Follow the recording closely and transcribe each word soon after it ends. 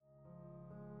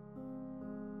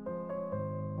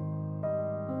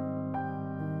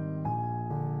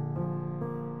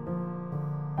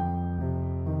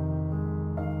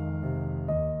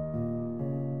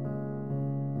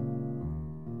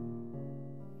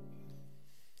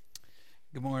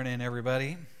Good morning,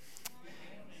 everybody.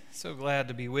 So glad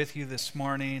to be with you this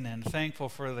morning and thankful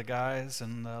for the guys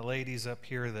and the ladies up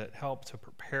here that help to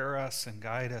prepare us and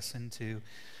guide us into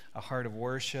a heart of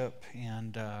worship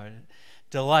and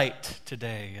delight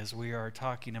today as we are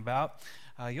talking about.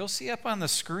 You'll see up on the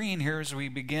screen here as we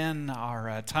begin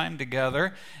our time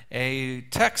together a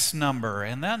text number,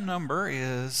 and that number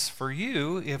is for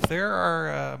you if there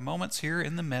are moments here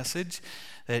in the message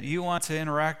that you want to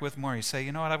interact with more. You say,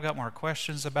 you know what, I've got more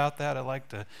questions about that. I'd like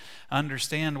to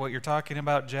understand what you're talking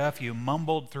about, Jeff. You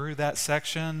mumbled through that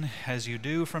section, as you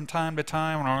do from time to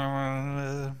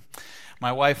time.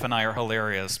 My wife and I are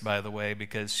hilarious, by the way,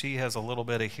 because she has a little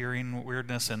bit of hearing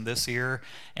weirdness in this ear,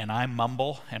 and I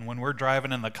mumble. And when we're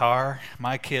driving in the car,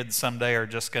 my kids someday are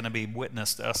just going to be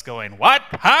witness to us going, what?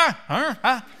 Huh?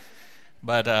 Huh?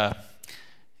 But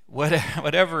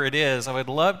whatever it is, I would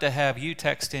love to have you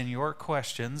text in your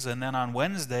questions, and then on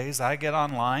Wednesdays I get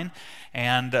online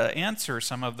and answer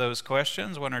some of those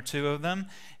questions, one or two of them.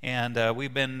 And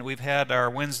we've had our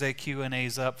Wednesday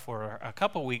Q&As up for a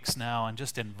couple weeks now, and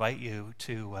just invite you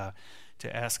to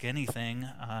ask anything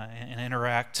and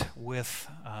interact with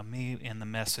me in the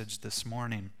message this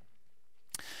morning.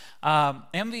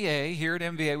 MVA, here at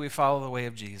MVA, we follow the way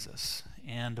of Jesus,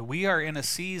 and we are in a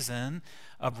season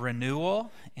of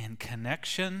renewal and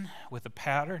connection with a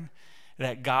pattern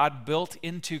that God built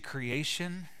into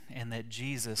creation and that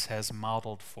Jesus has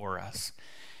modeled for us.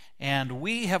 And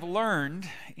we have learned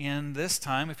in this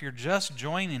time, if you're just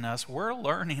joining us, we're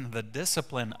learning the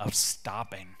discipline of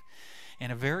stopping. In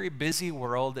a very busy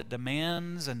world that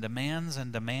demands and demands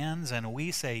and demands, and we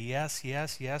say yes,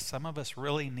 yes, yes. Some of us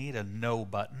really need a no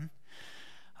button.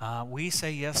 We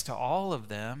say yes to all of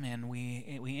them, and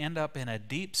we end up in a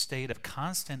deep state of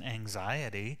constant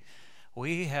anxiety.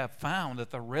 We have found that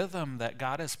the rhythm that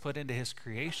God has put into His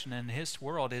creation and His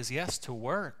world is, yes, to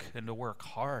work and to work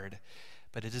hard,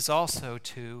 but it is also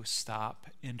to stop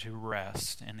and to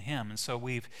rest in Him. And so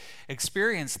we've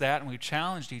experienced that, and we've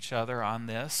challenged each other on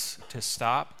this, to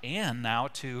stop and now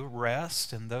to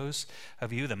rest. And those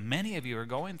of you, many of you are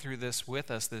going through this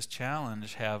with us, this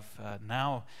challenge, have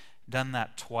now done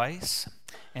that twice.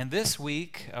 And this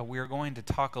week we're going to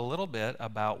talk a little bit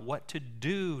about what to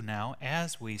do now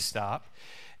as we stop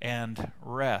and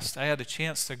rest. I had a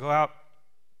chance to go out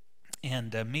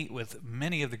and meet with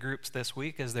many of the groups this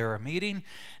week as they were meeting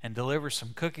and deliver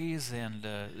some cookies and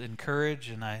encourage,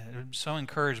 and I'm so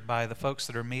encouraged by the folks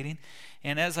that are meeting.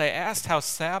 And as I asked how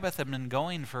Sabbath had been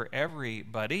going for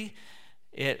everybody,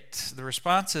 the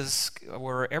responses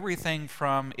were everything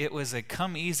from it was a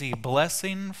come easy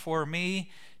blessing for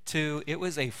me to it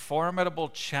was a formidable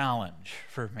challenge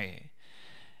for me.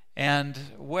 And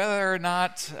whether or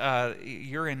not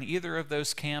you're in either of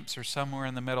those camps or somewhere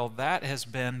in the middle, that has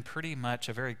been pretty much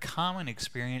a very common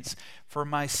experience for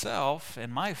myself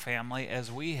and my family as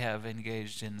we have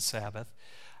engaged in Sabbath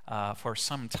for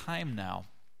some time now.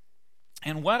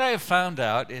 And what I have found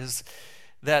out is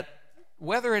that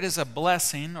whether it is a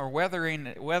blessing or whether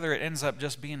it ends up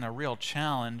just being a real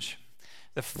challenge,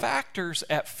 the factors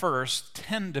at first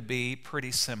tend to be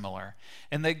pretty similar.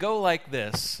 And they go like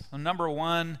this. Number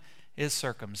one is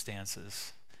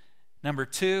circumstances. Number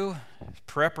two,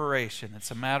 preparation. It's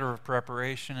a matter of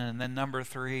preparation. And then number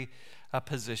three, a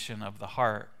position of the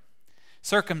heart.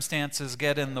 Circumstances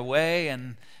get in the way,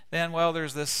 and then,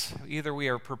 there's this, either we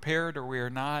are prepared or we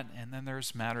are not, and then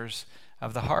there's matters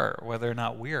of the heart, whether or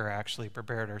not we are actually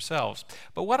prepared ourselves.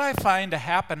 But what I find to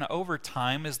happen over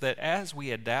time is that as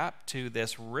we adapt to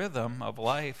this rhythm of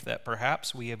life that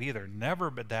perhaps we have either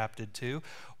never adapted to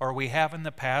or we have in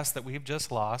the past that we've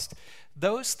just lost,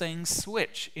 those things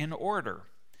switch in order.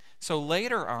 So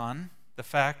later on, the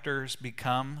factors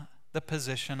become the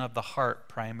position of the heart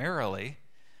primarily,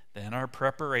 then our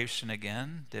preparation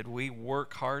again. Did we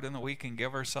work hard in the week and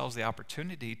give ourselves the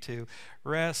opportunity to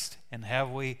rest? And have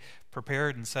we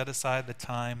prepared and set aside the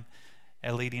time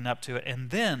leading up to it? And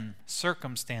then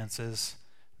circumstances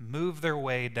move their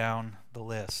way down the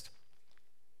list.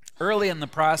 Early in the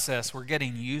process, we're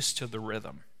getting used to the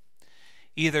rhythm.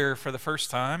 Either for the first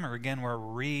time or again, we're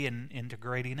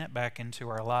reintegrating it back into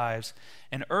our lives.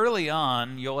 And early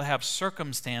on, you'll have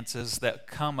circumstances that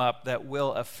come up that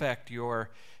will affect your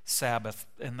Sabbath,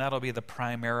 and that'll be the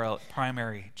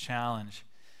primary challenge.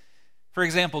 For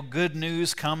example, good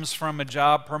news comes from a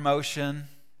job promotion,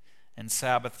 and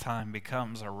Sabbath time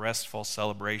becomes a restful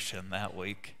celebration that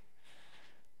week.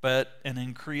 But an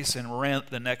increase in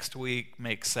rent the next week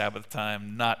makes Sabbath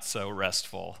time not so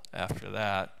restful after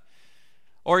that.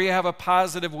 Or you have a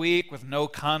positive week with no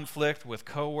conflict with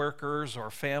coworkers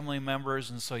or family members,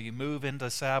 and so you move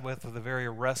into Sabbath with a very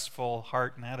restful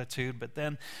heart and attitude. But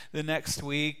then the next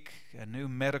week, a new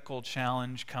medical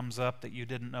challenge comes up that you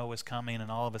didn't know was coming,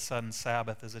 and all of a sudden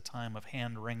Sabbath is a time of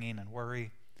hand-wringing and worry.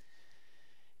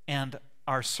 And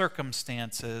our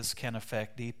circumstances can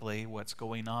affect deeply what's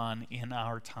going on in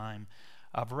our time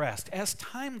of rest. As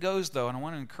time goes, though, and I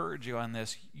want to encourage you on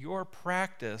this, your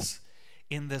practice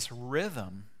in this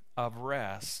rhythm of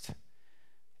rest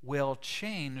will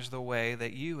change the way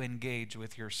that you engage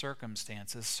with your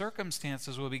circumstances.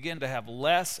 Circumstances will begin to have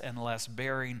less and less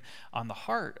bearing on the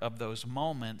heart of those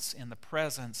moments in the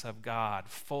presence of God,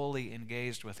 fully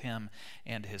engaged with Him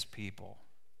and His people.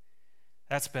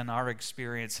 That's been our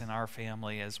experience in our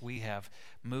family as we have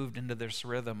moved into this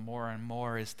rhythm more and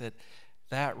more, is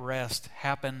that rest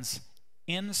happens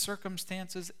in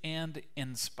circumstances and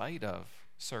in spite of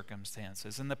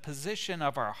circumstances. And the position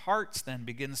of our hearts then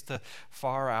begins to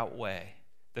far outweigh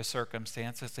the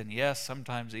circumstances, and yes,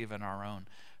 sometimes even our own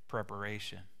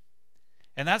preparation.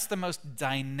 And that's the most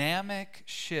dynamic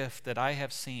shift that I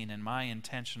have seen in my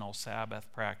intentional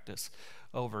Sabbath practice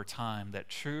over time, that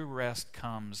true rest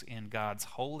comes in God's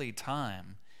holy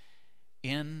time,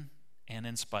 in and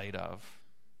in spite of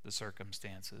the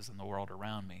circumstances and the world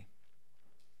around me.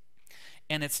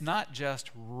 And it's not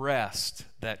just rest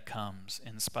that comes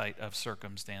in spite of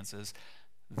circumstances.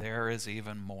 There is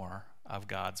even more of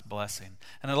God's blessing.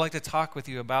 And I'd like to talk with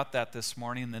you about that this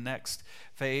morning. The next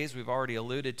phase, we've already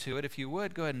alluded to it. If you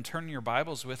would, go ahead and turn your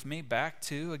Bibles with me back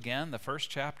to, again, the first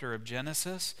chapter of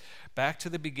Genesis, back to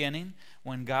the beginning,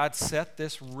 when God set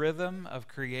this rhythm of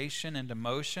creation into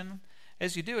motion.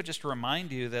 As you do, it just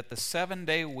remind you that the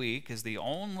 7-day week is the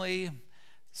only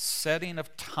setting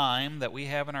of time that we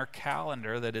have in our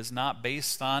calendar that is not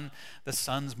based on the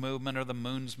sun's movement or the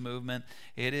moon's movement.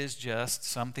 It is just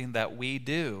something that we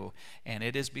do, and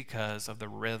it is because of the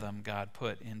rhythm God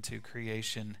put into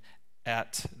creation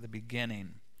at the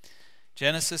beginning.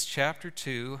 Genesis chapter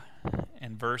 2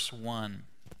 and verse 1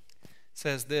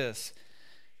 says this: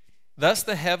 "Thus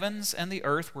the heavens and the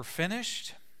earth were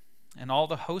finished, and all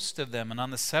the host of them. And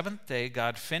on the seventh day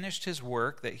God finished His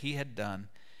work that He had done,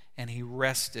 and He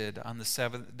rested on the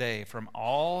seventh day from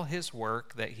all His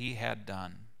work that He had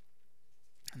done."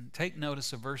 And take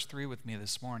notice of verse 3 with me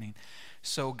this morning.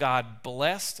 "So God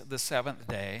blessed the seventh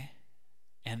day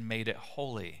and made it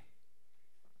holy,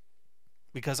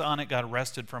 because on it God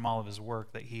rested from all of His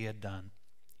work that He had done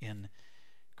in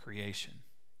creation."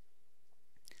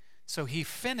 So He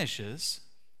finishes,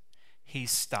 He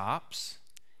stops,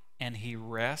 and He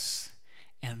rests,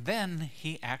 and then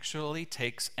He actually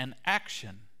takes an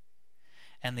action.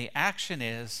 And the action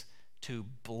is to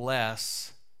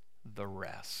bless the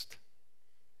rest.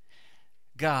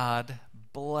 God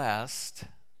blessed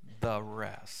the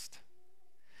rest.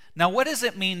 Now, what does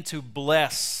it mean to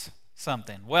bless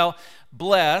something? Well,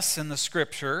 bless in the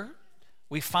Scripture,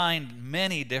 we find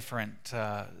many different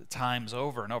times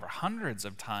over and over, hundreds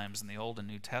of times in the Old and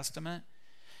New Testament.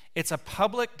 It's a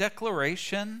public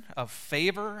declaration of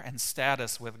favor and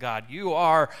status with God. You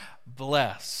are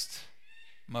blessed,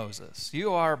 Moses.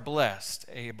 You are blessed,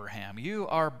 Abraham. You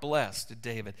are blessed,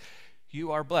 David.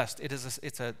 You are blessed. It's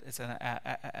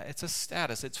a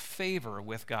status. It's favor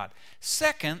with God.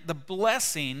 Second, the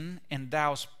blessing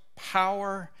endows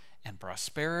power and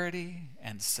prosperity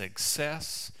and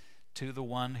success to the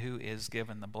one who is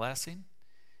given the blessing.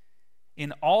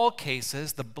 In all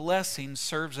cases, the blessing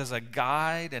serves as a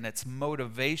guide and its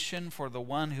motivation for the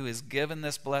one who is given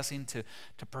this blessing to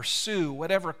pursue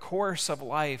whatever course of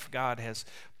life God has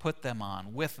put them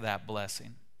on with that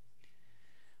blessing.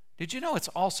 Did you know it's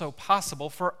also possible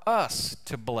for us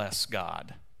to bless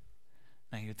God?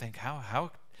 Now you'd think,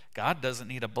 how God doesn't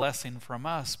need a blessing from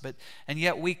us, and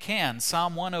yet we can.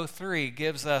 Psalm 103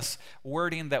 gives us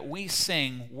wording that we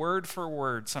sing word for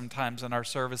word sometimes in our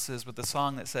services with the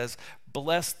song that says,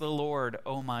 "Bless the Lord,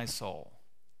 O my soul.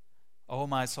 O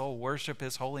my soul, worship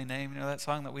His holy name." You know that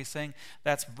song that we sing?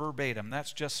 That's verbatim.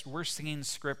 That's just, we're singing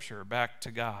Scripture back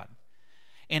to God.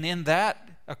 And in that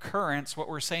occurrence, what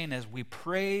we're saying is we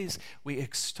praise, we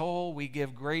extol, we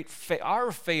give great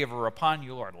our favor upon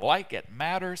you, Lord. Like it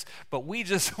matters, but we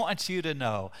just want you to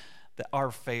know that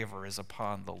our favor is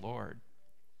upon the Lord.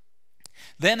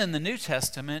 Then in the New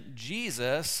Testament,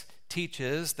 Jesus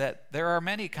teaches that there are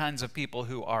many kinds of people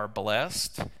who are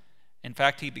blessed. In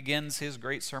fact, He begins His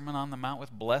great Sermon on the Mount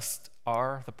with, "Blessed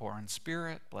are the poor in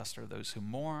spirit, blessed are those who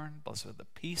mourn, blessed are the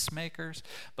peacemakers,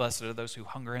 blessed are those who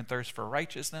hunger and thirst for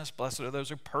righteousness, blessed are those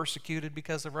who are persecuted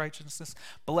because of righteousness,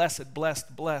 blessed,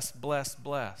 blessed, blessed, blessed,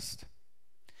 blessed."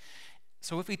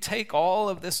 So if we take all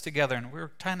of this together, and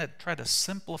we're trying to try to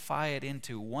simplify it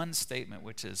into one statement,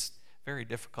 which is very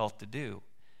difficult to do,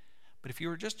 but if you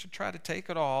were just to try to take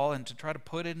it all and to try to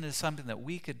put it into something that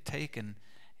we could take and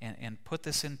put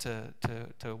this into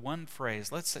one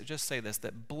phrase, let's just say this,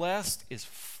 that blessed is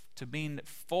to mean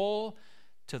full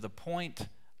to the point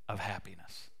of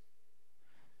happiness.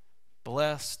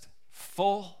 Blessed,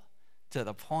 full to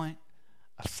the point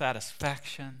of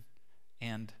satisfaction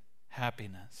and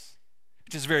happiness.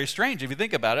 Which is very strange if you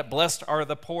think about it. Blessed are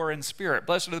the poor in spirit.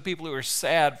 Blessed are the people who are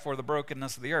sad for the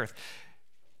brokenness of the earth.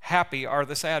 Happy are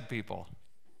the sad people.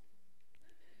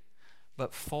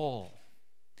 But full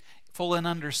in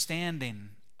understanding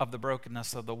of the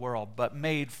brokenness of the world, but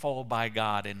made full by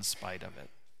God in spite of it.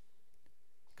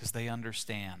 Because they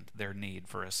understand their need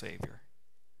for a Savior.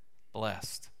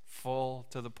 Blessed, full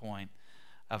to the point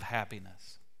of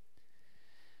happiness.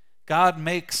 God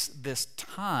makes this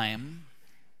time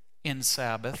in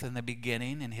Sabbath, in the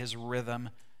beginning, in his rhythm,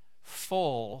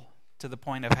 full to the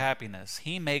point of happiness.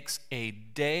 He makes a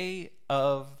day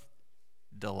of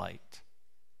delight.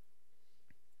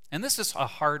 And this is a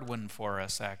hard one for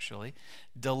us, actually.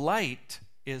 Delight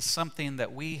is something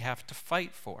that we have to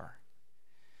fight for.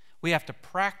 We have to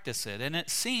practice it, and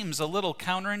it seems a little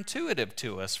counterintuitive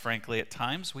to us, frankly, at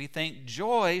times. We think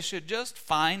joy should just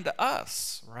find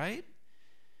us, right?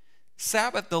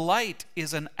 Sabbath delight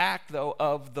is an act, though,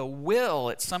 of the will.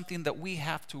 It's something that we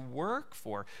have to work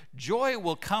for. Joy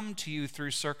will come to you through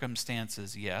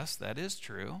circumstances. Yes, that is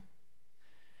true.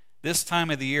 This time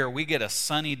of the year, we get a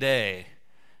sunny day,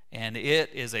 and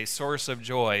it is a source of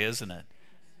joy, isn't it?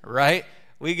 Right?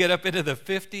 We get up into the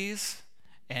 50s,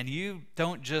 and you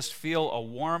don't just feel a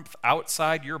warmth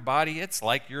outside your body. It's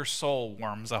like your soul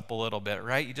warms up a little bit,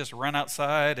 right? You just run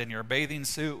outside in your bathing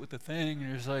suit with the thing, and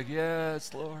you're just like,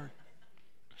 yes, Lord.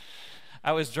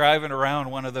 I was driving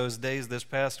around one of those days this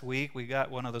past week. We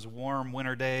got one of those warm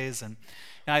winter days, and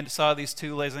I saw these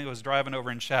two ladies. I think I was driving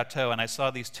over in Chateau, and I saw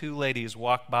these two ladies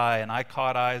walk by, and I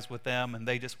caught eyes with them, and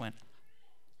they just went,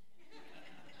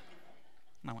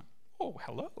 and I went, oh,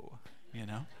 hello, you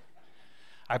know.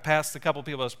 I passed a couple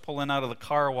people. I was pulling out of the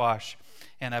car wash,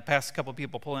 and I passed a couple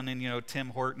people pulling in, Tim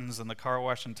Hortons and the car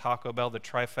wash and Taco Bell, the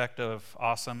trifecta of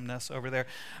awesomeness over there.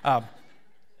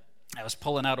 I was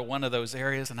pulling out of one of those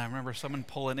areas, and I remember someone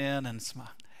pulling in and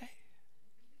smiling, hey,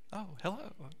 oh,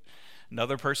 hello.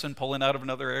 Another person pulling out of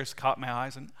another area caught my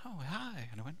eyes and, oh, hi.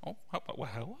 And I went, oh, well,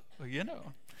 hello,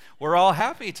 We're all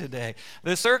happy today.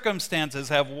 The circumstances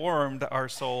have warmed our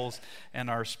souls and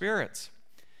our spirits.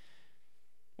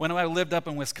 When I lived up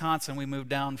in Wisconsin, we moved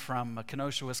down from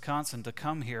Kenosha, Wisconsin to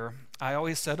come here. I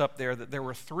always said up there that there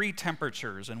were 3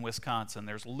 temperatures in Wisconsin.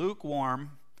 There's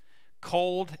lukewarm,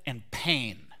 cold, and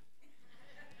pain.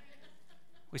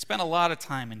 We spent a lot of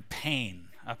time in pain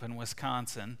up in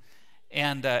Wisconsin,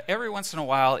 and every once in a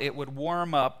while it would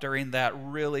warm up during that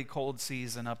really cold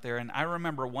season up there. And I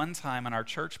remember one time in our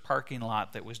church parking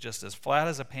lot that was just as flat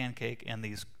as a pancake, and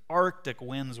these Arctic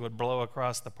winds would blow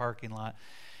across the parking lot.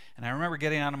 And I remember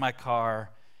getting out of my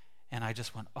car, and I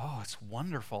just went, oh, it's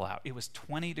wonderful out. It was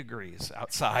 20 degrees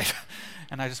outside,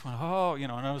 and I just went, oh, and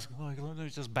I was like, let me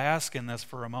just bask in this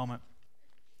for a moment.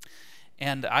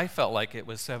 And I felt like it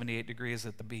was 78 degrees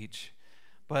at the beach.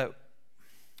 But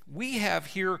we have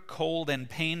here cold and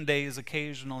pain days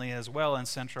occasionally as well in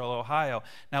central Ohio.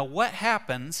 Now, what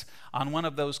happens on one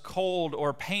of those cold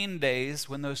or pain days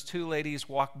when those 2 ladies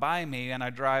walk by me and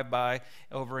I drive by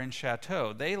over in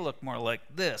Chateau? They look more like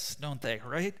this, don't they,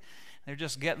 right? They're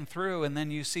just getting through, and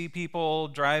then you see people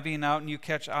driving out and you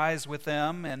catch eyes with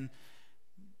them, and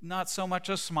not so much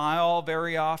a smile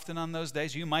very often on those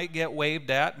days. You might get waved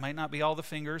at. Might not be all the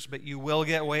fingers, but you will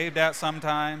get waved at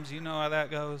sometimes. You know how that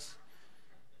goes,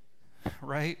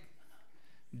 right?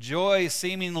 Joy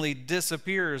seemingly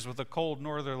disappears with a cold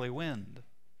northerly wind.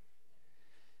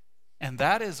 And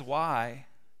that is why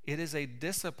it is a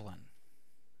discipline.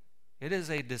 It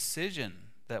is a decision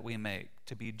that we make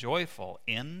to be joyful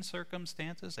in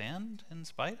circumstances and in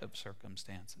spite of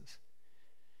circumstances.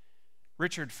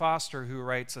 Richard Foster, who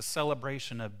writes A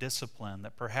Celebration of Discipline,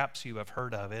 that perhaps you have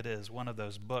heard of, it is one of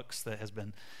those books that has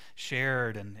been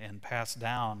shared and passed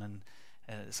down, and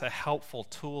it's a helpful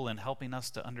tool in helping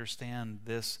us to understand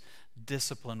this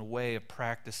disciplined way of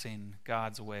practicing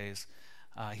God's ways.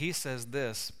 He says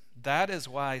this, that is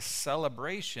why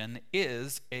celebration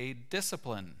is a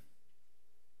discipline.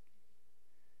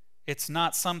 It's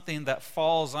not something that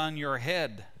falls on your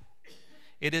head.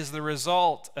 It is the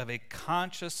result of a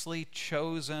consciously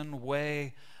chosen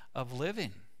way of living.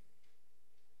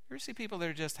 You ever see people that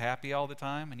are just happy all the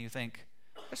time, and you think,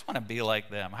 I just want to be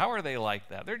like them. How are they like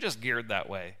that? They're just geared that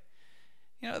way.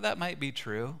 That might be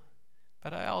true,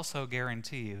 but I also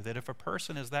guarantee you that if a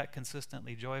person is that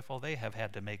consistently joyful, they have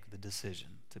had to make the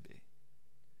decision to be.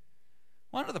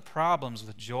 One of the problems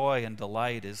with joy and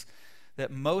delight is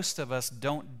that most of us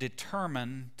don't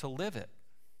determine to live it.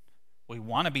 We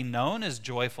want to be known as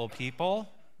joyful people.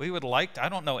 We would like to, I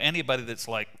don't know anybody that's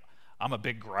like, I'm a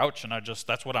big grouch and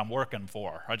that's what I'm working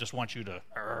for. I just want you to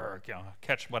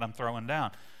catch what I'm throwing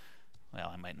down.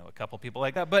 Well, I might know a couple people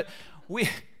like that, but we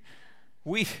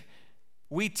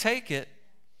take it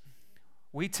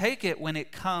when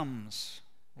it comes,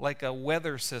 like a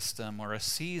weather system or a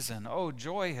season. Oh,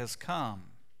 joy has come.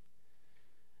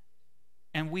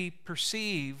 And we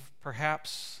perceive,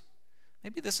 perhaps,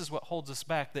 maybe this is what holds us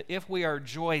back, that if we are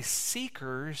joy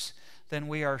seekers, then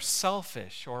we are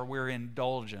selfish or we're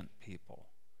indulgent people.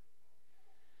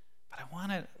 But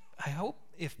I hope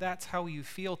if that's how you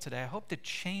feel today, I hope to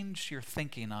change your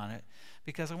thinking on it,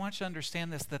 because I want you to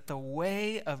understand this, that the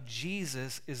way of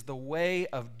Jesus is the way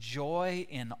of joy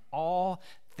in all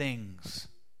things.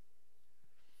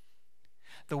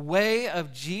 The way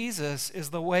of Jesus is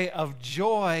the way of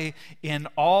joy in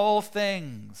all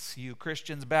things. You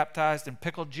Christians baptized in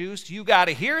pickled juice, you got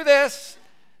to hear this.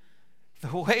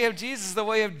 The way of Jesus is the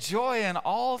way of joy in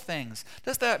all things.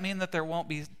 Does that mean that there won't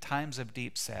be times of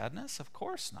deep sadness? Of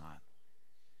course not.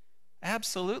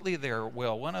 Absolutely there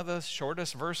will. One of the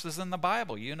shortest verses in the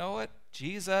Bible. You know it?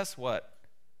 Jesus, what?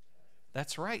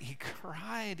 That's right. He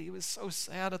cried. He was so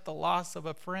sad at the loss of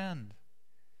a friend.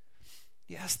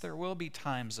 Yes, there will be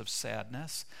times of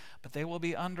sadness, but they will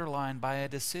be underlined by a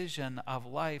decision of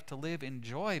life to live in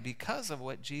joy because of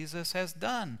what Jesus has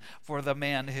done for the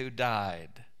man who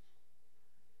died.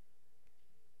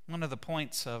 One of the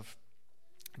points of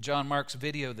John Mark's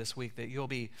video this week that you'll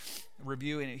be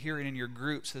reviewing and hearing in your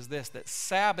groups is this, that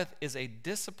Sabbath is a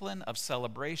discipline of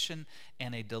celebration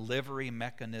and a delivery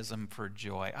mechanism for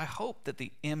joy. I hope that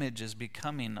the image is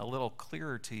becoming a little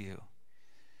clearer to you.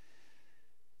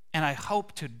 And I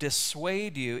hope to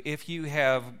dissuade you, if you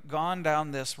have gone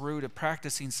down this route of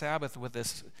practicing Sabbath with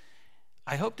this,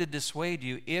 I hope to dissuade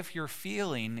you if your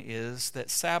feeling is that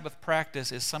Sabbath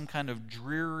practice is some kind of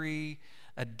dreary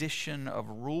addition of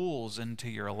rules into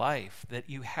your life, that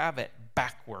you have it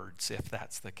backwards if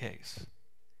that's the case.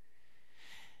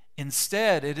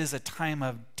 Instead, it is a time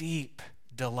of deep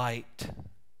delight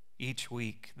each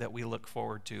week that we look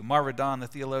forward to. Marvadon, the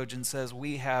theologian, says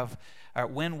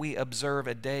when we observe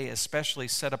a day especially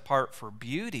set apart for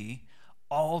beauty,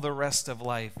 all the rest of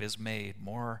life is made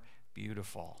more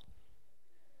beautiful.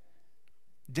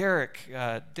 Derek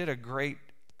did a great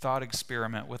thought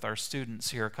experiment with our students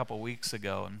here a couple weeks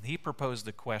ago, and he proposed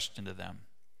a question to them.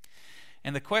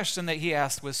 And the question that he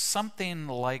asked was something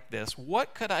like this: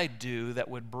 what could I do that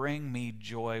would bring me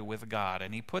joy with God?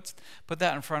 And he put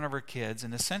that in front of our kids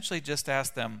and essentially just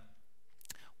asked them,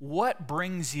 what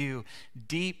brings you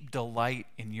deep delight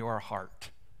in your heart?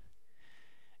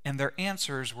 And their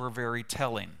answers were very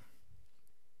telling.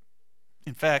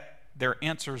 In fact, their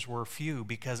answers were few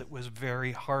because it was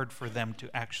very hard for them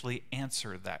to actually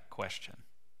answer that question.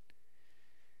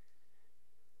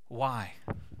 Why?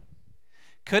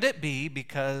 Could it be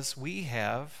because we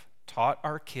have taught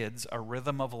our kids a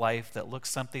rhythm of life that looks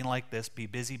something like this: be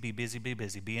busy, be busy, be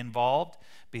busy, be involved,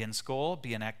 be in school,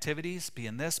 be in activities, be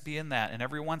in this, be in that, and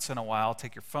every once in a while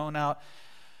take your phone out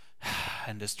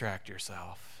and distract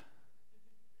yourself.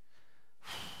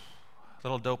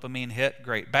 Little dopamine hit,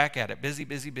 great, back at it. Busy,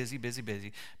 busy, busy, busy,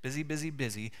 busy, busy, busy,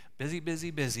 busy, busy,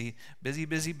 busy, busy, busy,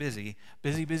 busy, busy,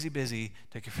 busy, busy, busy.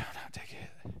 Take your phone out, take it.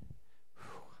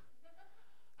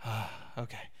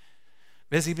 Okay.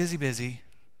 Busy, busy, busy.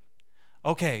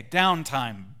 Okay,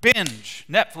 downtime. Binge.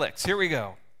 Netflix. Here we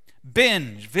go.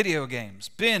 Binge. Video games.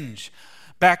 Binge.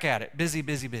 Back at it. Busy,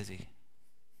 busy, busy.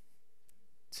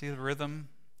 See the rhythm?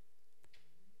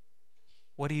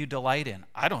 What do you delight in?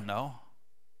 I don't know.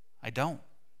 I don't.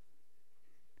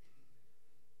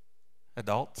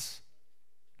 Adults,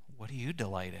 what do you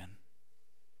delight in?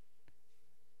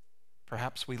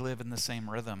 Perhaps we live in the same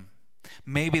rhythm.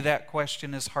 Maybe that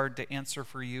question is hard to answer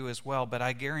for you as well, but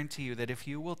I guarantee you that if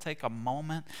you will take a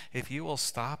moment, if you will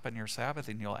stop on your Sabbath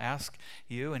and you'll ask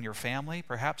you and your family,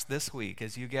 perhaps this week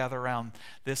as you gather around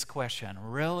this question,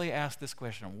 really ask this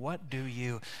question: what do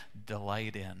you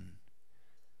delight in?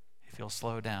 If you'll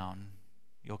slow down,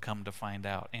 you'll come to find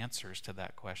out answers to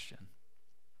that question.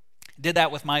 Did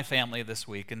that with my family this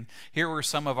week, and here were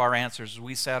some of our answers.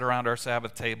 We sat around our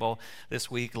Sabbath table this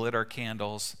week, lit our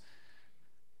candles.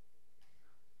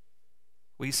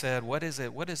 We said, what is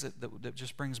it that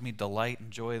just brings me delight and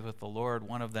joy with the Lord?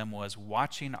 One of them was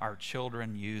watching our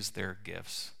children use their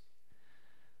gifts.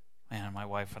 Man, my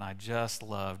wife and I just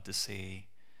loved to see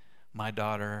my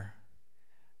daughter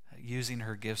using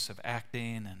her gifts of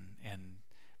acting and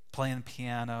playing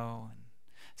piano, and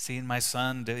seeing my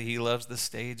son, he loves the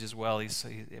stage as well.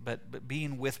 But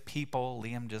being with people,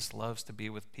 Liam just loves to be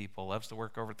with people, loves to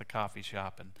work over at the coffee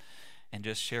shop and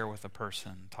just share with a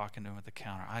person, talking to him at the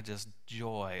counter. I just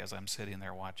joy as I'm sitting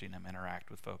there watching him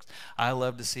interact with folks. I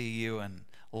love to see you and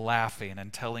laughing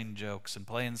and telling jokes and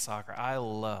playing soccer. I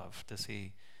love to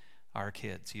see our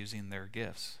kids using their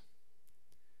gifts.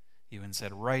 Ewan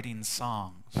said writing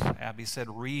songs. Abby said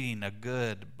reading a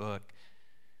good book.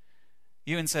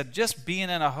 Ewan said just being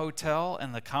in a hotel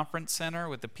in the conference center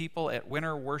with the people at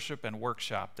Winter Worship and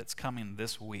Workshop that's coming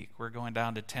this week. We're going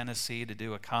down to Tennessee to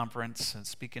do a conference and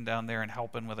speaking down there and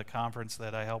helping with a conference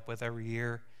that I help with every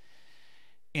year.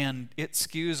 And it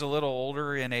skews a little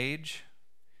older in age.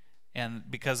 And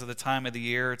because of the time of the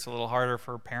year, it's a little harder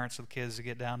for parents with kids to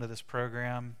get down to this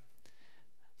program.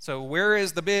 So where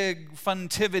is the big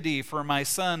funtivity for my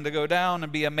son to go down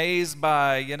and be amazed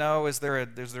by? Is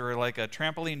there like a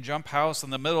trampoline jump house in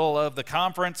the middle of the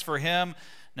conference for him?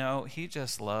 No, he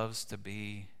just loves to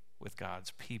be with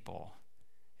God's people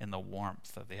in the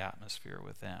warmth of the atmosphere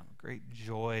with them. Great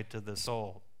joy to the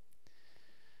soul.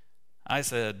 I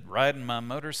said, riding my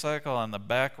motorcycle on the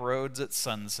back roads at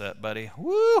sunset, buddy.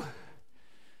 Woo!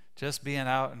 Just being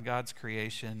out in God's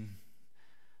creation.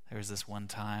 There was this one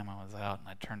time I was out and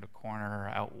I turned a corner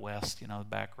out west, the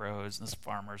back roads, and this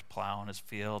farmer's plowing his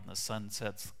field and the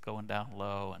sunset's going down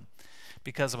low. And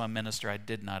because I'm a minister, I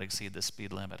did not exceed the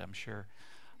speed limit, I'm sure.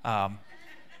 I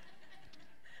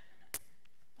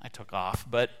took off,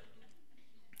 but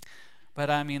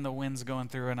I mean, the wind's going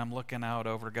through and I'm looking out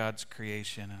over God's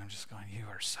creation and I'm just going, you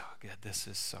are so good. This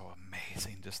is so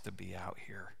amazing just to be out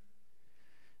here.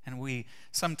 And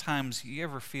sometimes, you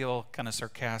ever feel kind of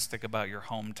sarcastic about your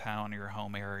hometown or your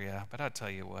home area, but I'll tell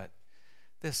you what,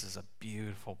 this is a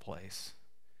beautiful place.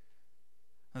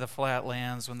 The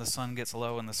flatlands, when the sun gets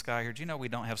low in the sky here, do you know we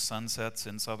don't have sunsets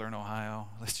in southern Ohio?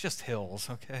 It's just hills,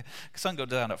 okay? The sun goes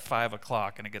down at 5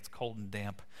 o'clock and it gets cold and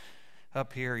damp.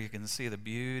 Up here, you can see the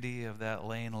beauty of that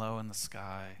laying low in the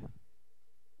sky.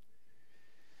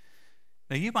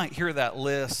 Now, you might hear that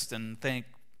list and think,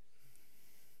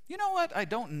 you know what? I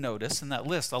don't notice in that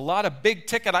list a lot of big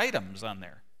ticket items on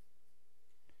there.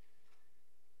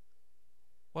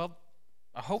 Well,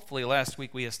 hopefully last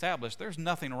week we established there's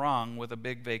nothing wrong with a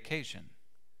big vacation.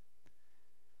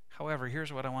 However,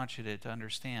 here's what I want you to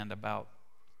understand about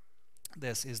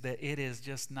this is that it is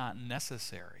just not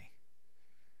necessary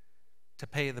to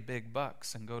pay the big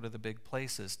bucks and go to the big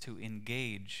places to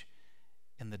engage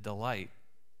in the delight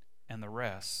and the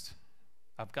rest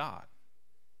of God.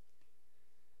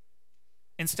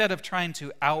 Instead of trying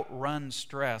to outrun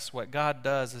stress, what God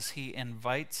does is He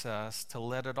invites us to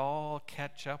let it all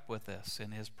catch up with us in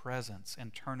His presence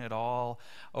and turn it all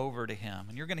over to Him.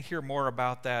 And you're going to hear more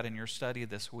about that in your study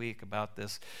this week, about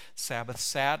this Sabbath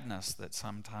sadness that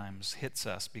sometimes hits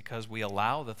us because we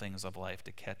allow the things of life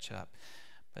to catch up.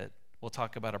 But we'll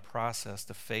talk about a process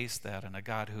to face that and a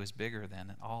God who is bigger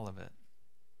than all of it.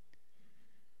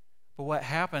 But what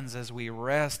happens as we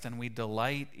rest and we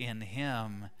delight in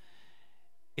Him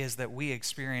is that we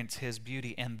experience His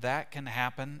beauty, and that can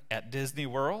happen at Disney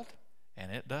World,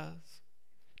 and it does.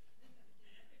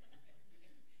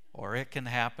 Or it can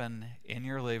happen in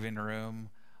your living room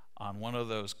on one of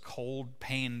those cold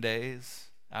pain days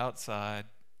outside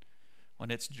when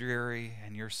it's dreary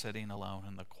and you're sitting alone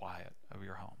in the quiet of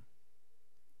your home.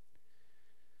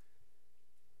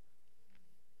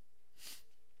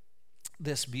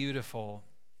 This beautiful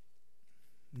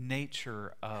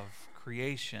nature of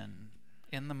creation,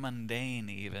 in the mundane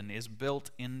even, is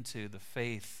built into the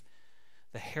faith,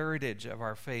 the heritage of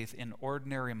our faith in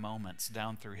ordinary moments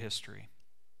down through history.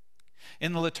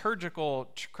 In the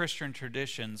liturgical Christian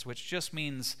traditions, which just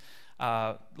means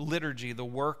liturgy, the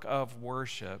work of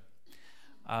worship,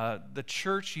 the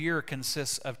church year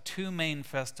consists of two main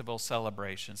festival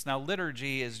celebrations. Now,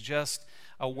 liturgy is just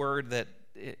a word that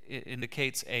it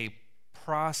indicates a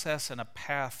process and a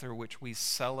path through which we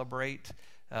celebrate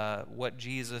what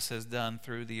Jesus has done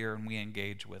through the year, and we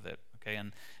engage with it. Okay,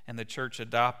 and the church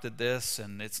adopted this,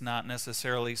 and it's not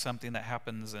necessarily something that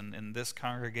happens in this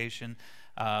congregation.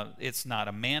 It's not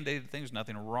a mandated thing. There's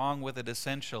nothing wrong with it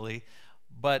essentially,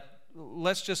 but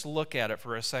let's just look at it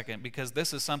for a second, because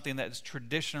this is something that's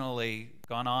traditionally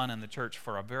gone on in the church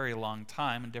for a very long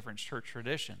time in different church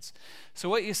traditions. So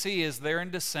what you see is there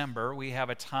in December, we have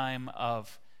a time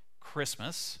of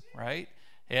Christmas, right?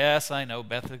 Yes, I know,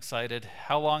 Beth's excited.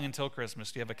 How long until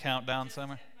Christmas? Do you have a countdown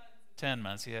somewhere? 10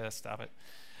 months. Yeah, stop it.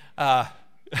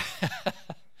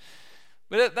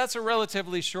 But that's a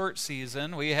relatively short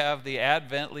season. We have the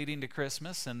Advent leading to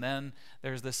Christmas, and then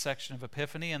there's this section of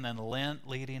Epiphany, and then Lent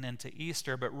leading into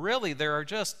Easter. But really, there are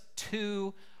just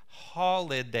two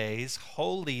holidays,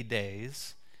 holy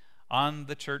days, on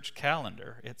the church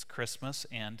calendar. It's Christmas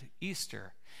and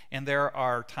Easter. And there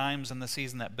are times in the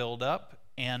season that build up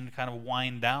and kind of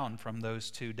wind down from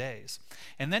those 2 days.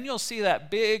 And then you'll see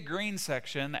that big green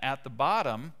section at the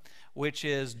bottom, which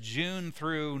is June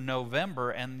through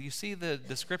November, and you see the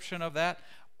description of that,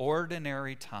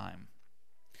 ordinary time.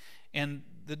 And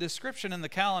the description in the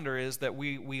calendar is that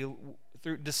we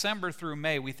through December through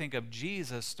May, we think of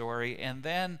Jesus' story, and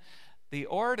then the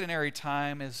ordinary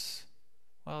time is,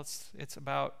 well, it's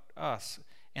about us.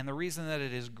 And the reason that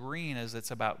it is green is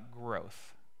it's about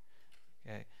growth.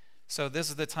 Okay. So this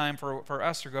is the time for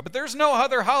us to grow. But there's no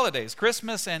other holidays,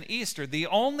 Christmas and Easter. The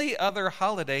only other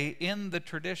holiday in the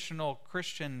traditional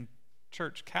Christian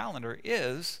church calendar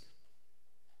is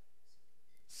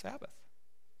Sabbath.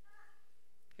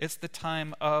 It's the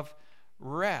time of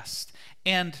rest.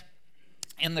 And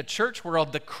in the church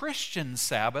world, the Christian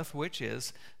Sabbath, which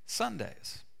is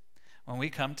Sundays, when we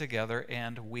come together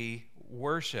and we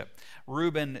worship.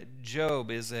 Reuben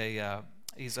Job is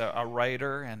he's a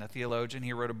writer and a theologian.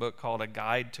 He wrote a book called A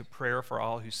Guide to Prayer for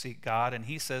All Who Seek God. And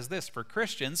he says this: for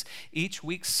Christians, each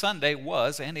week's Sunday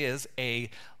was and is a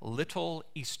little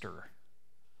Easter.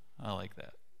 I like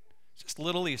that. Just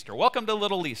little Easter. Welcome to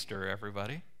Little Easter,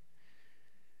 everybody.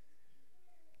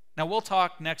 Now, we'll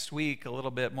talk next week a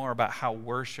little bit more about how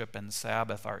worship and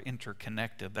Sabbath are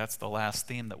interconnected. That's the last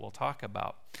theme that we'll talk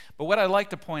about. But what I'd like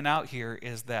to point out here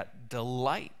is that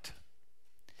delight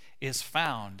is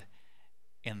found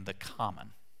in the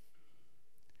common.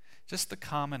 Just the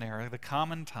common era, the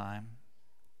common time,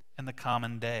 and the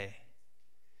common day.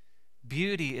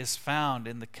 Beauty is found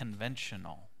in the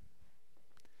conventional.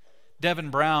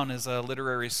 Devin Brown is a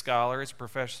literary scholar. He's a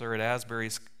professor at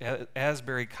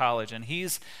Asbury College, and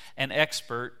he's an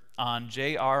expert on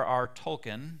J.R.R.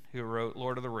 Tolkien, who wrote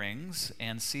Lord of the Rings,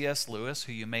 and C.S. Lewis,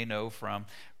 who you may know from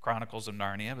Chronicles of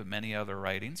Narnia, but many other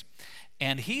writings.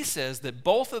 And he says that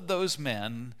both of those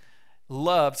men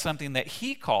loved something that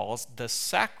he calls the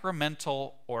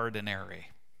sacramental ordinary.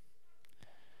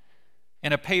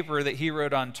 In a paper that he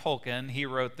wrote on Tolkien, he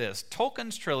wrote this: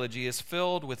 Tolkien's trilogy is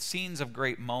filled with scenes of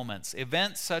great moments,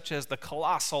 events such as the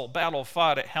colossal battle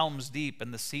fought at Helm's Deep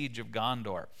and the siege of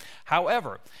Gondor.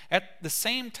 However, at the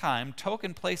same time,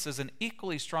 Tolkien places an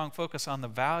equally strong focus on the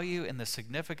value and the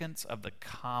significance of the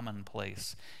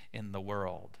commonplace in the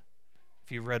world.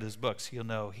 If you've read his books, you'll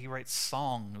know he writes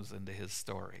songs into his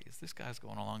stories. This guy's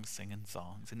going along singing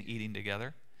songs and eating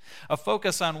together. A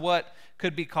focus on what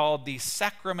could be called the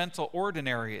sacramental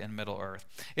ordinary in Middle-earth.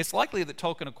 It's likely that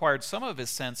Tolkien acquired some of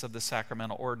his sense of the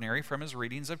sacramental ordinary from his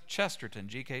readings of Chesterton,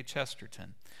 G.K.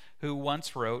 Chesterton, who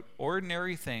once wrote,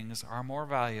 "Ordinary things are more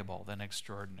valuable than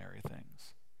extraordinary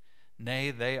things.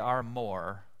 Nay, they are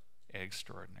more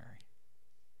extraordinary."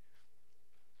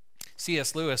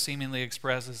 C.S. Lewis seemingly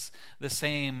expresses the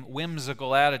same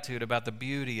whimsical attitude about the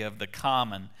beauty of the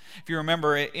common. If you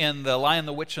remember in The Lion,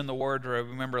 the Witch, and the Wardrobe,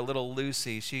 remember little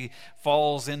Lucy, she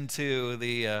falls into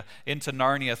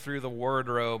Narnia through the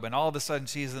wardrobe, and all of a sudden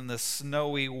she's in this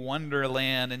snowy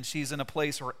wonderland, and she's in a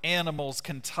place where animals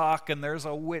can talk, and there's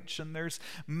a witch, and there's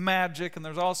magic, and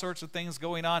there's all sorts of things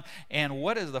going on. And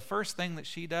what is the first thing that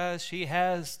she does? She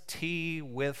has tea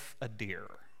with a deer.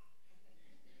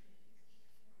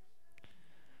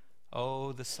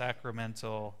 Oh, the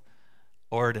sacramental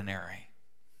ordinary.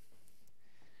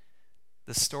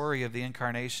 The story of the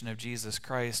incarnation of Jesus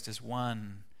Christ is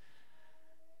one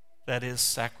that is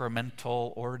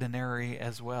sacramental ordinary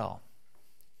as well.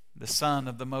 The Son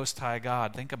of the Most High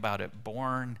God, think about it,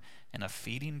 born in a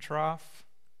feeding trough,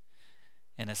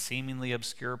 in a seemingly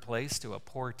obscure place to a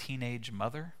poor teenage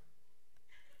mother.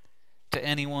 To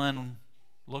anyone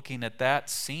looking at that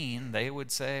scene, they would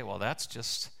say, well, that's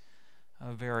just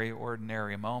a very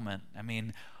ordinary moment. I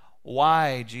mean,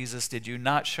 why, Jesus, did you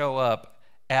not show up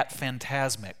at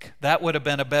Phantasmic? That would have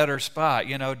been a better spot,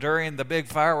 during the big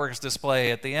fireworks display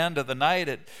at the end of the night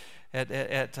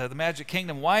at the Magic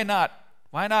Kingdom. Why not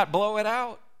blow it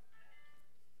out?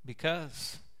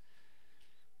 Because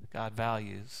God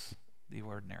values the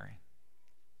ordinary.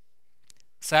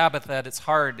 Sabbath at its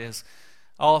heart is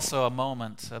also a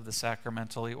moment of the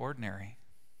sacramentally ordinary.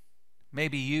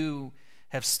 Maybe you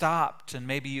have stopped and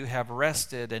maybe you have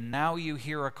rested, and now you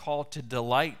hear a call to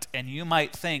delight, and you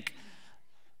might think,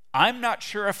 I'm not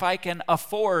sure if I can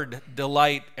afford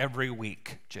delight every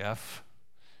week, Jeff.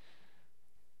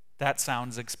 That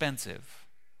sounds expensive.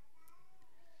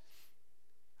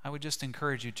 I would just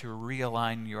encourage you to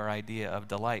realign your idea of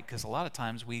delight, because a lot of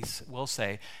times we will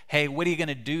say, hey, what are you going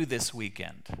to do this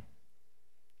weekend?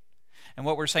 And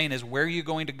what we're saying is, where are you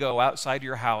going to go outside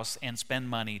your house and spend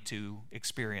money to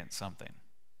experience something?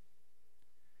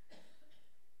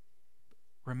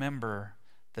 Remember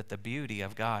that the beauty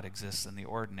of God exists in the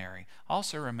ordinary.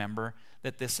 Also remember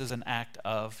that this is an act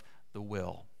of the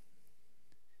will.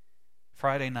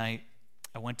 Friday night,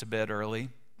 I went to bed early,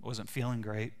 wasn't feeling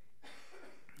great,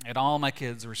 and all my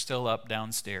kids were still up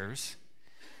downstairs.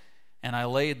 And I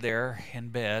laid there in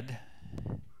bed,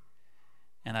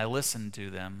 and I listened to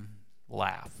them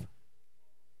laugh.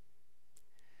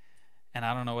 And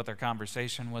I don't know what their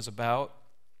conversation was about,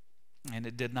 and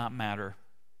it did not matter.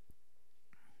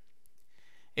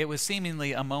 It was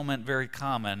seemingly a moment very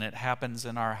common. It happens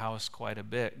in our house quite a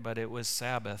bit, but it was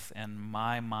Sabbath, and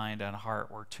my mind and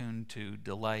heart were tuned to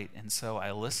delight. And so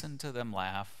I listened to them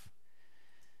laugh,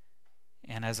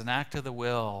 and as an act of the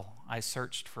will, I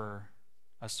searched for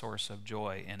a source of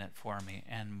joy in it for me,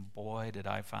 and boy, did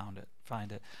I find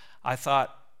it. I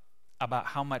thought about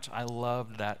how much I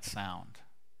loved that sound.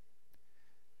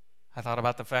 I thought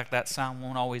about the fact that sound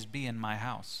won't always be in my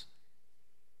house.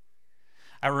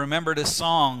 I remembered a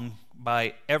song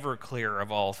by Everclear,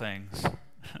 of all things.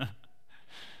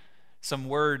 Some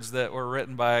words that were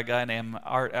written by a guy named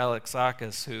Art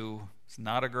Alexakis, who is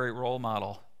not a great role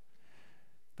model.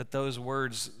 But those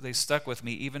words, they stuck with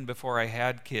me even before I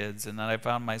had kids, and then I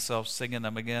found myself singing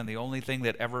them again. The only thing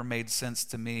that ever made sense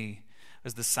to me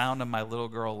was the sound of my little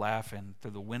girl laughing through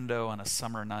the window on a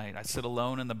summer night. I sit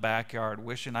alone in the backyard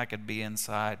wishing I could be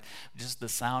inside. Just the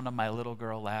sound of my little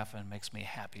girl laughing makes me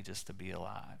happy just to be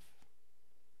alive.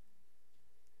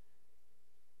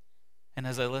 And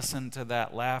as I listened to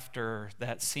that laughter,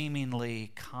 that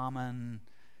seemingly common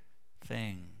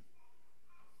thing,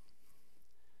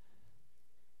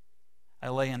 I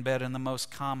lay in bed in the most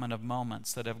common of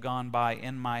moments that have gone by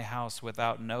in my house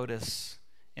without notice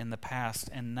in the past,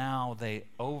 and now they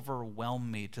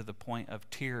overwhelm me to the point of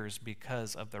tears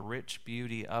because of the rich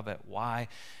beauty of it. Why?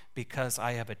 Because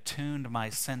I have attuned my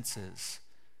senses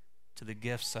to the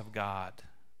gifts of God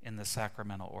in the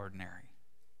sacramental ordinary.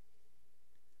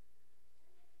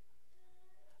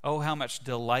 Oh, how much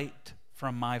delight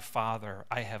from my Father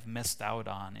I have missed out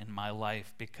on in my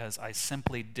life because I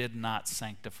simply did not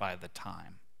sanctify the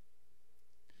time.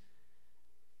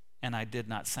 And I did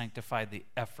not sanctify the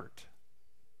effort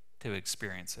to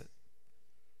experience it.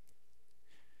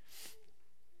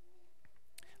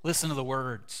 Listen to the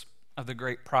words of the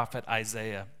great prophet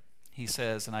Isaiah. He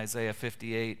says in Isaiah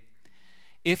 58,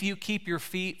 "If you keep your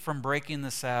feet from breaking the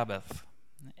Sabbath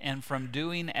and from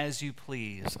doing as you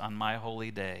please on my holy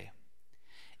day,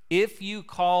 if you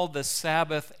call the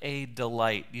Sabbath a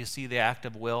delight," you see the act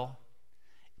of will?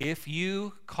 If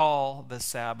you call the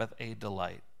Sabbath a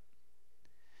delight,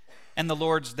 and the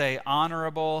Lord's day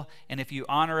honorable, and if you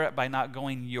honor it by not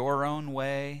going your own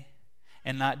way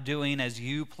and not doing as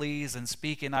you please and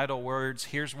speaking idle words,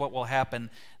 here's what will happen.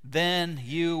 Then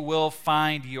you will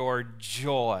find your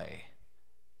joy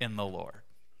in the Lord.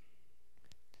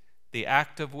 The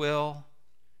act of will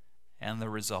and the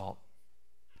result.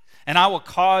 "And I will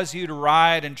cause you to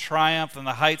ride and triumph in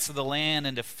the heights of the land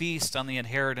and to feast on the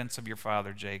inheritance of your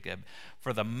father Jacob.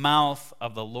 For the mouth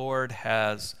of the Lord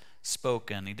has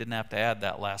spoken." He didn't have to add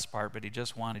that last part, but he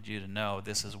just wanted you to know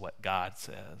this is what God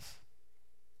says.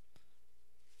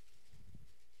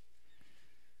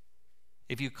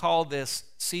 If you call this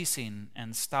ceasing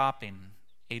and stopping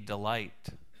a delight,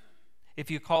 if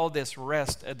you call this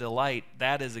rest a delight,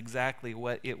 that is exactly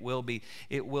what it will be.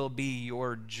 It will be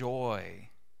your joy.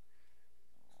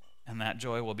 And that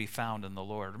joy will be found in the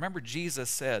Lord. Remember, Jesus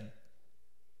said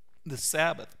the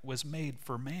Sabbath was made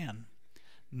for man,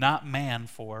 not man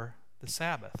for the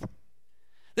Sabbath.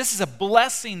 This is a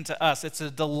blessing to us. It's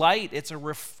a delight. It's a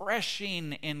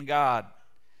refreshing in God.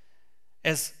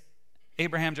 As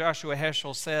Abraham Joshua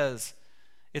Heschel says,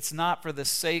 it's not for the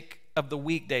sake of the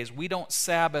weekdays. We don't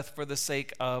Sabbath for the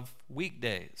sake of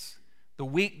weekdays. The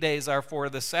weekdays are for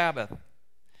the Sabbath.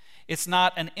 It's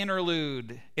not an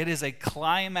interlude. It is a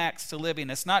climax to living.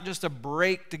 It's not just a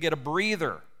break to get a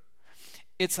breather.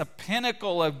 It's a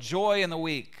pinnacle of joy in the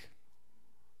week,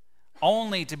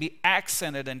 only to be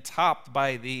accented and topped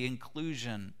by the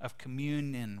inclusion of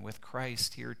communion with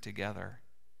Christ here together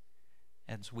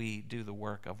as we do the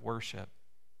work of worship.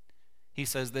 He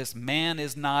says this: man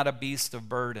is not a beast of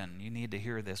burden. You need to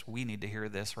hear this. We need to hear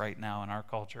this right now in our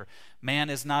culture. Man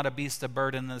is not a beast of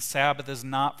burden. The Sabbath is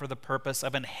not for the purpose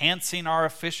of enhancing our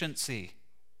efficiency.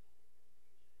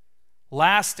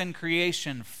 Last in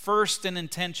creation, first in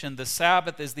intention, the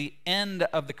Sabbath is the end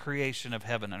of the creation of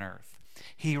heaven and earth.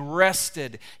 He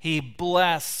rested, he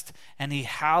blessed, and he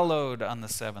hallowed on the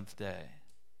seventh day.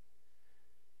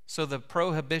 So the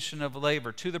prohibition of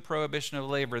labor, to the prohibition of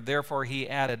labor, therefore he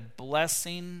added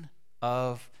blessing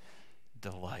of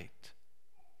delight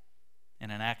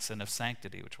and an accent of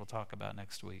sanctity, which we'll talk about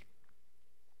next week.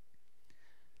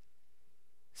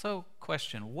 So,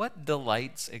 question, what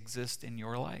delights exist in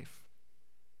your life?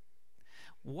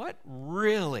 What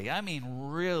really, I mean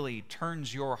really,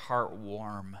 turns your heart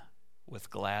warm with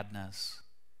gladness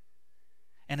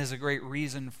and is a great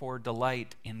reason for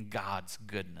delight in God's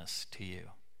goodness to you?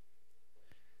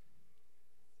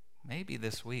 Maybe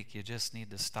this week you just need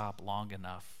to stop long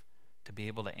enough to be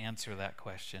able to answer that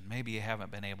question. Maybe you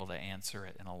haven't been able to answer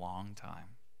it in a long time.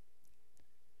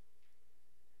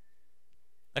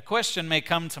 A question may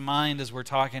come to mind as we're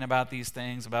talking about these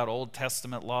things, about Old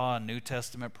Testament law and New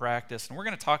Testament practice, and we're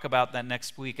going to talk about that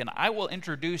next week, and I will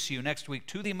introduce you next week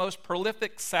to the most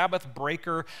prolific Sabbath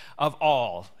breaker of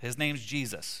all. His name's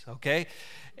Jesus, okay?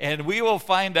 And we will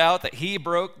find out that he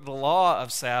broke the law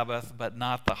of Sabbath, but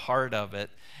not the heart of it,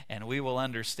 and we will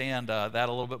understand that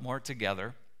a little bit more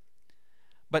together.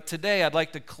 But today I'd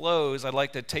like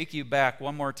to take you back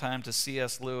one more time to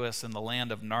C.S. Lewis in the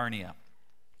land of Narnia.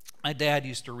 My dad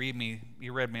used to read me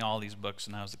all these books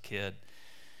when I was a kid.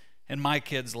 And my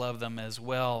kids love them as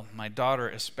well. My daughter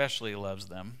especially loves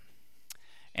them.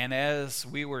 And as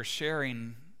we were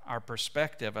sharing our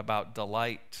perspective about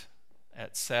delight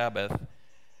at Sabbath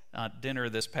dinner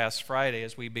this past Friday,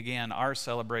 as we began our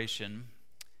celebration,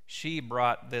 she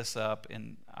brought this up,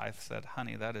 and I said,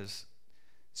 honey, that is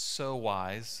so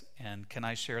wise, and can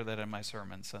I share that in my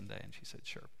sermon Sunday? And she said,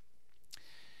 sure.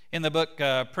 In the book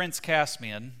Prince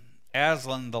Caspian,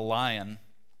 Aslan the lion,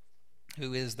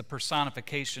 who is the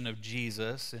personification of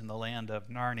Jesus in the land of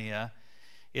Narnia,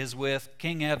 is with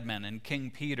King Edmund and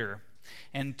King Peter.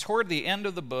 And toward the end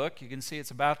of the book, you can see it's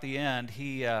about the end,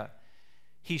 he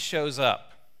shows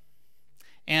up.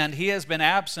 And he has been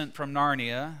absent from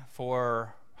Narnia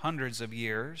for hundreds of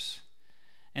years.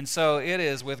 And so it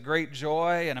is with great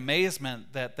joy and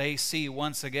amazement that they see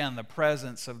once again the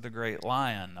presence of the great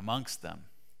lion amongst them.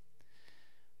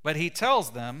 But he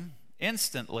tells them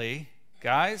instantly,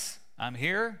 guys, I'm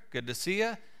here, good to see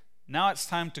you. Now it's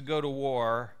time to go to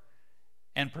war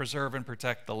and preserve and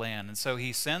protect the land. And so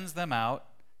he sends them out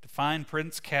to find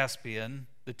Prince Caspian,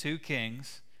 the two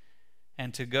kings,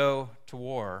 and to go to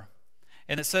war.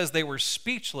 And it says they were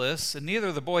speechless, and neither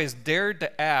of the boys dared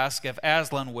to ask if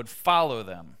Aslan would follow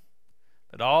them.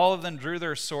 But all of them drew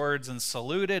their swords and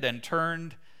saluted and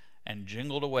turned and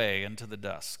jingled away into the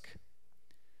dusk.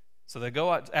 So they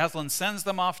go out, Aslan sends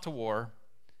them off to war,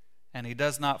 and he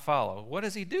does not follow. What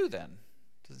does he do then?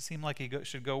 Does it seem like he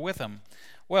should go with him?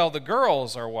 Well, the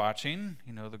girls are watching.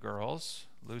 You know the girls,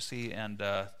 Lucy and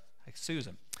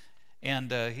Susan.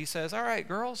 And he says, all right,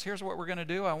 girls, here's what we're going to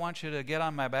do. I want you to get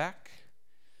on my back,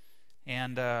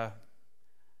 and I'm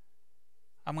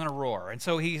going to roar. And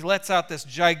so he lets out this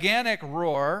gigantic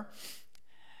roar.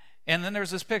 And then there's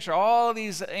this picture, all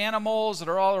these animals that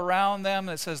are all around them.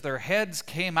 It says their heads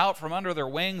came out from under their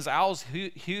wings. Owls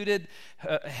hooted,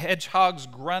 hedgehogs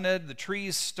grunted, the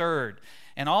trees stirred.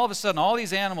 And all of a sudden, all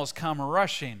these animals come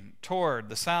rushing toward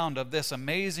the sound of this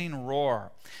amazing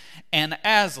roar. And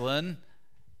Aslan,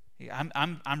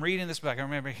 I'm reading this book. I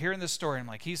remember hearing this story. I'm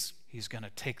like, he's going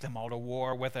to take them all to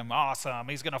war with him. Awesome.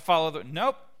 He's going to follow them.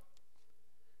 Nope.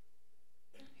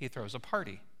 He throws a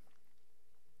party.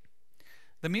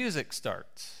 The music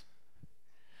starts,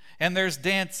 and there's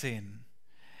dancing,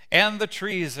 and the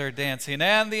trees are dancing,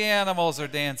 and the animals are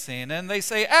dancing, and they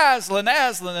say, Aslan,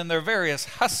 Aslan, in their various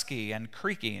husky and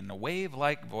creaking,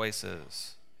 wave-like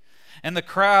voices. And the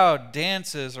crowd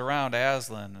dances around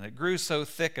Aslan, and it grew so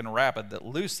thick and rapid that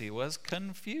Lucy was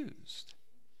confused.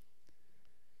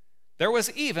 There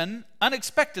was even,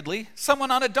 unexpectedly,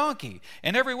 someone on a donkey,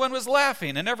 and everyone was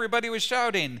laughing, and everybody was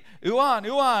shouting, Uan,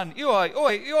 Uan, Uoi,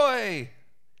 Oi, Oi.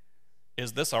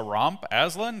 Is this a romp,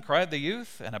 Aslan? Cried the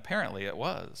youth, and apparently it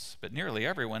was. But nearly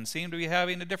everyone seemed to be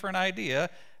having a different idea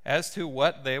as to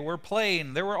what they were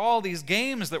playing. There were all these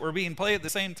games that were being played at the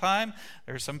same time.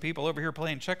 There were some people over here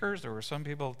playing checkers. There were some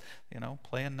people,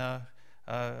 playing,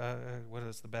 what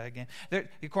is the bad game?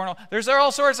 Cornhole. There's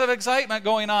all sorts of excitement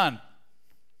going on.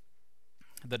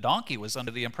 The donkey was under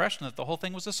the impression that the whole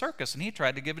thing was a circus, and he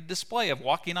tried to give a display of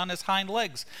walking on his hind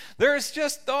legs. There's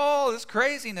just all this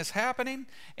craziness happening,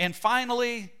 and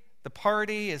finally, the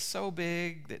party is so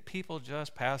big that people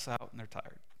just pass out and they're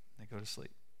tired. They go to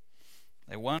sleep.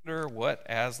 They wonder what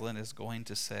Aslan is going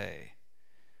to say.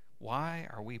 Why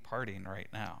are we partying right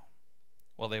now?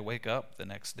 Well, they wake up the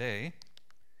next day,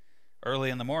 Early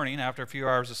in the morning, after a few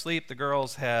hours of sleep, the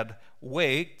girls had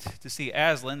waked to see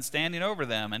Aslan standing over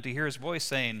them and to hear his voice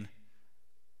saying,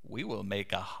 "We will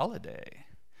make a holiday.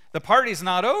 The party's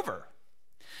not over."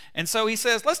 And so he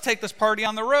says, let's take this party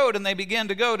on the road. And they begin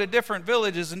to go to different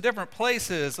villages and different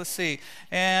places. Let's see.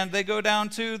 And they go down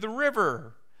to the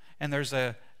river. And there's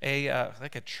like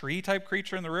a tree-type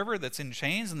creature in the river that's in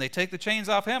chains. And they take the chains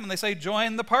off him and they say,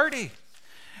 join the party.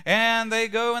 And they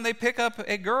go and they pick up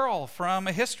a girl from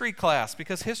a history class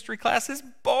because history class is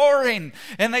boring.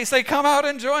 And they say, come out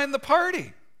and join the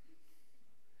party.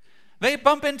 They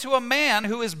bump into a man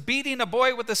who is beating a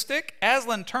boy with a stick.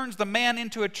 Aslan turns the man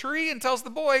into a tree and tells the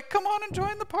boy, come on and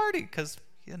join the party. Because,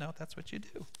 that's what you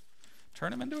do.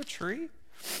 Turn him into a tree.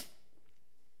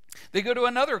 They go to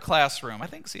another classroom. I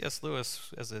think C.S.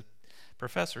 Lewis, as a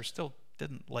professor, still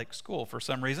didn't like school for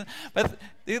some reason. But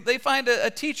they find a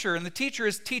teacher, and the teacher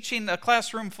is teaching a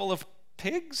classroom full of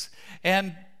pigs.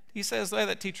 And he says, hey,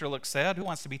 that teacher looks sad. Who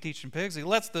wants to be teaching pigs? He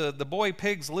lets the boy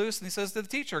pigs loose, and he says to the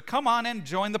teacher, come on and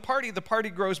join the party. The party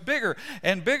grows bigger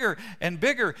and bigger and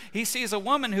bigger. He sees a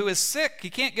woman who is sick. He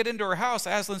can't get into her house.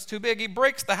 Aslan's too big. He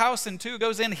breaks the house in two,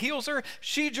 goes in, heals her.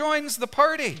 She joins the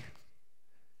party.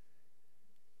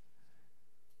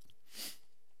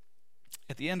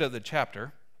 At the end of the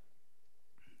chapter,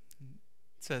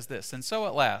 it says this, and so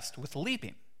at last, with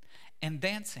leaping and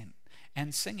dancing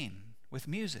and singing, with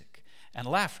music and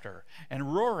laughter,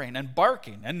 and roaring, and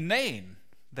barking, and neighing,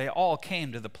 they all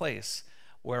came to the place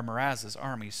where Meraz's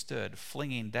army stood,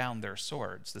 flinging down their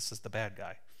swords. This is the bad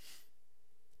guy.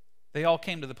 They all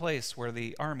came to the place where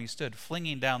the army stood,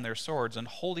 flinging down their swords and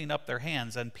holding up their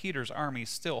hands, and Peter's army,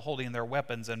 still holding their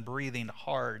weapons and breathing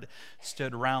hard,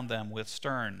 stood round them with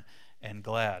stern and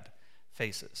glad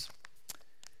faces.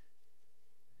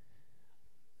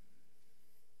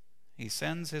 He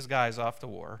sends his guys off to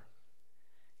war,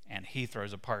 and he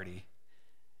throws a party,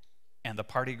 and the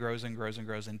party grows and grows and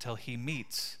grows until he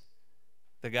meets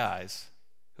the guys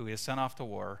who he has sent off to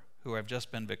war who have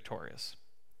just been victorious.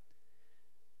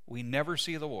 We never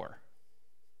see the war.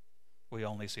 We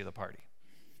only see the party.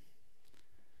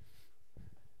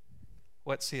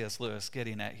 What's C.S. Lewis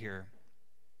getting at here?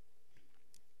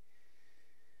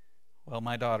 Well,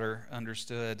 my daughter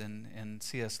understood, and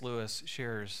C.S. Lewis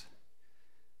shares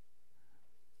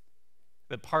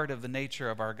that part of the nature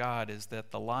of our God is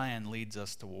that the lion leads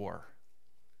us to war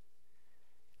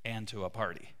and to a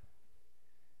party.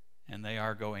 And they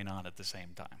are going on at the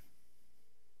same time.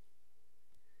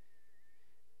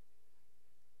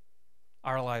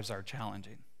 Our lives are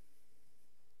challenging.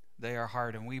 They are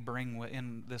hard, and we bring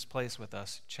in this place with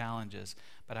us challenges.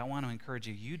 But I want to encourage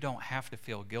you, you don't have to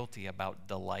feel guilty about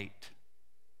delight.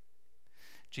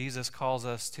 Jesus calls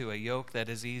us to a yoke that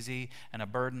is easy and a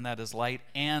burden that is light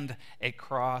and a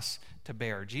cross to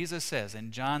bear. Jesus says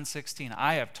in John 16,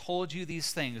 I have told you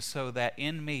these things so that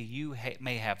in me you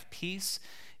may have peace.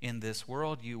 In this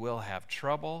world you will have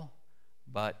trouble,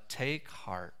 but take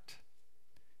heart,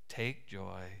 take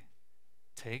joy,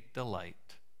 take delight.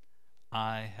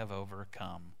 I have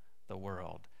overcome the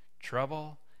world.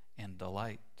 Trouble and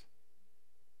delight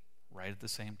right at the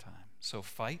same time. So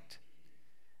fight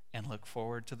and look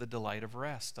forward to the delight of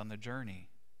rest on the journey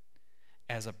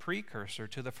as a precursor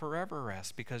to the forever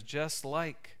rest, because just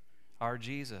like our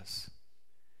Jesus,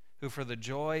 who for the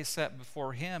joy set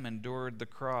before him endured the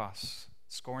cross,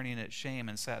 scorning its shame,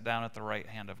 and sat down at the right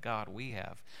hand of God, we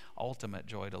have ultimate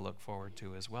joy to look forward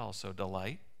to as well. So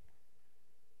delight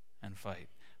and fight.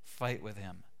 Fight with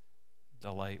him.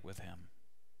 Delight with him.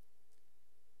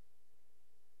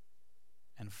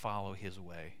 And follow his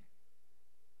way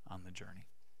on the journey.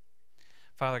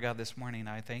 Father God, this morning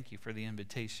I thank you for the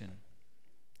invitation.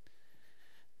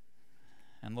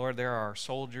 And Lord, there are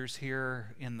soldiers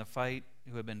here in the fight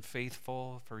who have been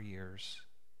faithful for years.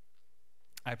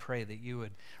 I pray that you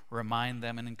would remind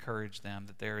them and encourage them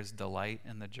that there is delight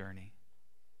in the journey.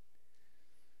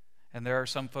 And there are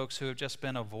some folks who have just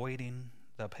been avoiding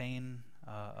the pain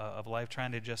of life,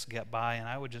 trying to just get by. And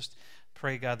I would just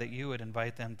pray, God, that you would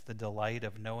invite them to the delight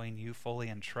of knowing you fully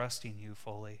and trusting you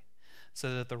fully,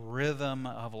 so that the rhythm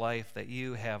of life that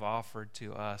you have offered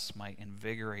to us might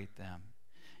invigorate them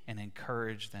and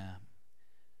encourage them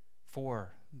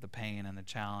for the pain and the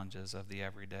challenges of the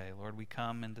everyday. Lord, we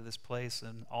come into this place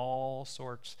in all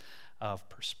sorts of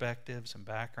perspectives and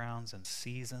backgrounds and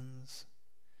seasons.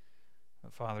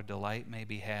 But Father, delight may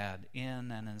be had in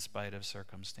and in spite of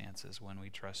circumstances when we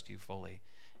trust you fully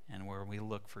and where we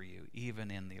look for you,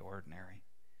 even in the ordinary.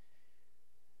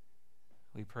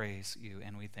 We praise you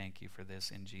and we thank you for this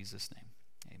in Jesus' name.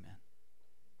 Amen.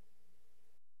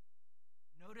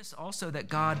 Notice also that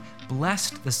God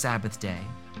blessed the Sabbath day.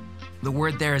 The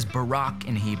word there is barak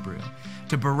in Hebrew.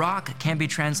 To barak can be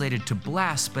translated to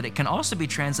bless, but it can also be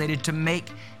translated to make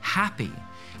happy.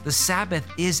 The Sabbath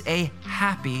is a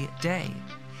happy day.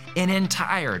 An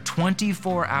entire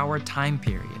 24-hour time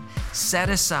period set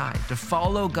aside to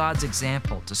follow God's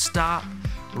example, to stop,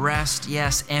 rest,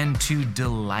 yes, and to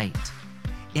delight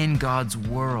in God's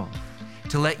world,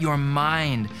 to let your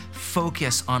mind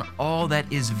focus on all that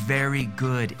is very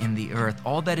good in the earth,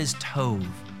 all that is tov,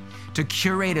 to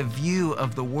curate a view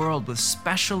of the world with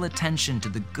special attention to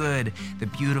the good, the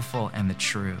beautiful, and the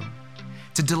true,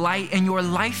 to delight in your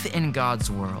life in God's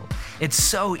world. It's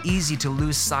so easy to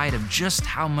lose sight of just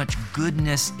how much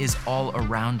goodness is all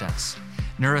around us.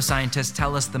 Neuroscientists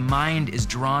tell us the mind is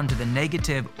drawn to the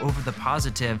negative over the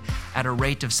positive at a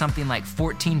rate of something like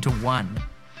 14-1.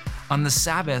 On the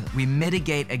Sabbath, we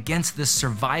mitigate against this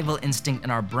survival instinct in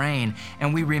our brain,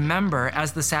 and we remember,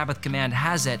 as the Sabbath command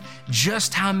has it,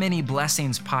 just how many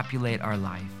blessings populate our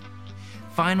life.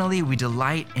 Finally, we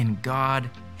delight in God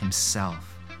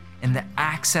Himself, in the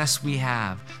access we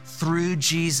have through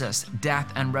Jesus' death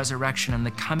and resurrection and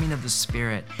the coming of the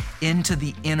Spirit into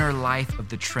the inner life of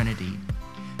the Trinity.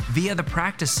 Via the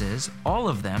practices, all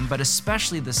of them, but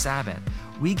especially the Sabbath,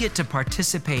 we get to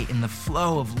participate in the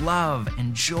flow of love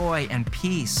and joy and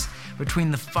peace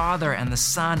between the Father and the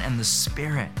Son and the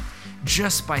Spirit,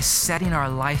 just by setting our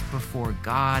life before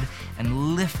God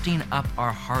and lifting up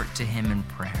our heart to Him in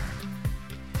prayer.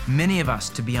 Many of us,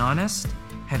 to be honest,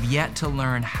 have yet to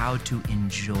learn how to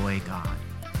enjoy God.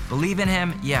 Believe in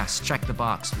Him? Yes, check the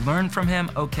box. Learn from Him?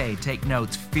 Okay, take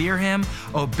notes. Fear Him?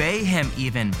 Obey Him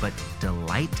even, but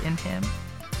delight in Him?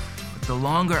 But the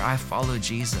longer I follow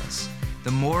Jesus,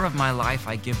 the more of my life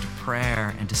I give to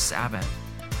prayer and to Sabbath,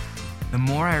 the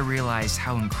more I realize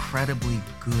how incredibly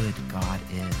good God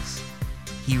is.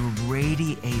 He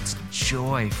radiates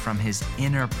joy from His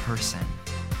inner person.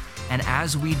 And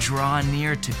as we draw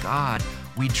near to God,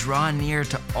 we draw near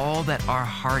to all that our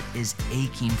heart is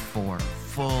aching for,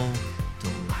 full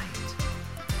delight.